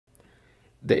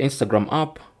The Instagram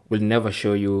app will never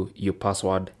show you your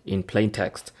password in plain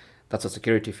text. That's a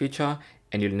security feature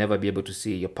and you'll never be able to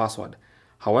see your password.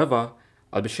 However,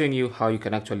 I'll be showing you how you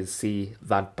can actually see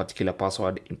that particular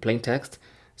password in plain text.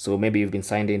 So maybe you've been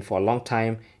signed in for a long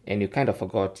time and you kind of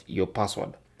forgot your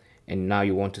password and now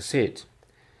you want to see it.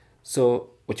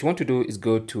 So what you want to do is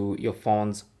go to your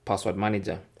phone's password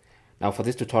manager. Now for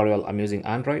this tutorial, I'm using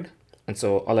Android. And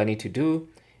so all I need to do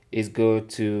is go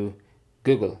to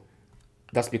Google.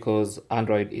 That's because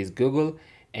Android is Google,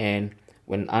 and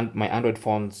when my Android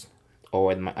phones or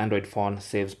when my Android phone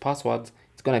saves passwords,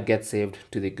 it's gonna get saved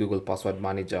to the Google Password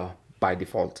Manager by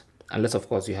default, unless of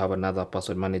course you have another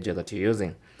password manager that you're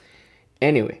using.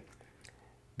 Anyway,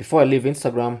 before I leave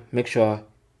Instagram, make sure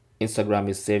Instagram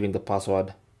is saving the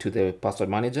password to the password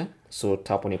manager. So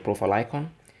tap on your profile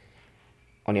icon.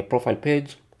 On your profile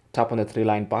page, tap on the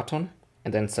three-line button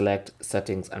and then select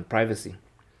Settings and Privacy.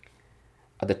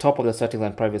 At the top of the Settings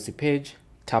and Privacy page,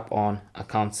 tap on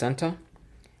Account Center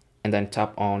and then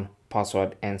tap on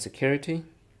Password and Security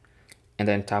and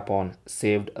then tap on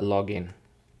Saved Login.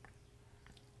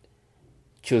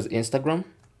 Choose Instagram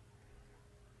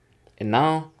and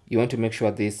now you want to make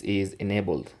sure this is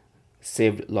enabled,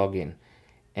 Saved Login.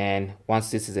 And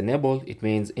once this is enabled, it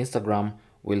means Instagram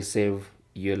will save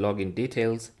your login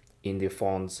details in the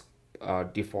phone's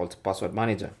default password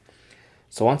manager.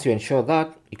 So once you ensure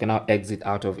that, you can now exit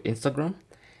out of Instagram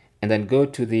and then go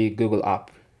to the Google app.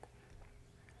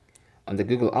 On the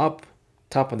Google app,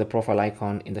 tap on the profile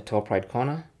icon in the top right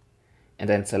corner and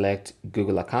then select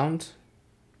Google account,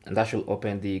 and that should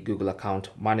open the Google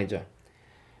account manager.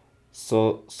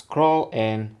 So scroll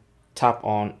and tap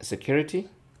on security.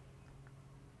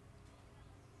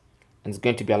 And it's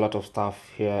going to be a lot of stuff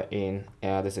here in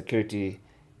the security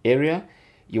area.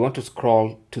 You want to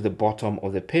scroll to the bottom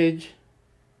of the page,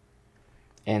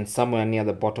 and somewhere near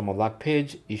the bottom of that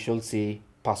page you should see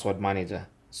password manager.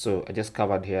 So I just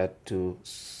covered here to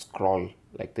scroll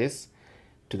like this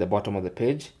to the bottom of the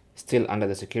page, still under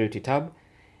the security tab,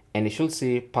 and you should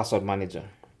see password manager.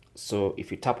 So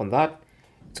if you tap on that,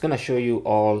 it's going to show you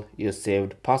all your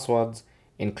saved passwords,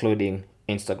 including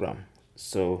Instagram.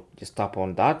 So just tap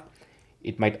on that.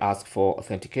 It might ask for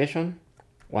authentication.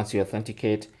 Once you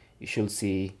authenticate, you should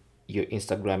see your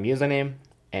Instagram username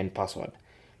and password.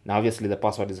 Now, obviously, the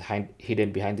password is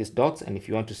hidden behind these dots, and if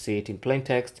you want to see it in plain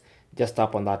text, just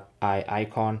tap on that eye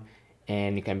icon,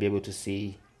 and you can be able to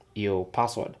see your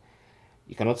password.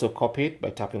 You can also copy it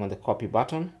by tapping on the copy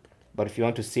button, but if you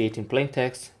want to see it in plain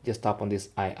text, just tap on this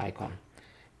eye icon.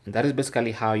 And that is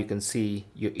basically how you can see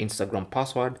your Instagram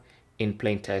password in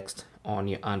plain text on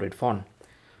your Android phone.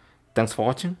 Thanks for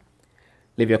watching.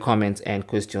 Leave your comments and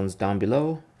questions down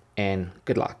below, and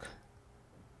good luck.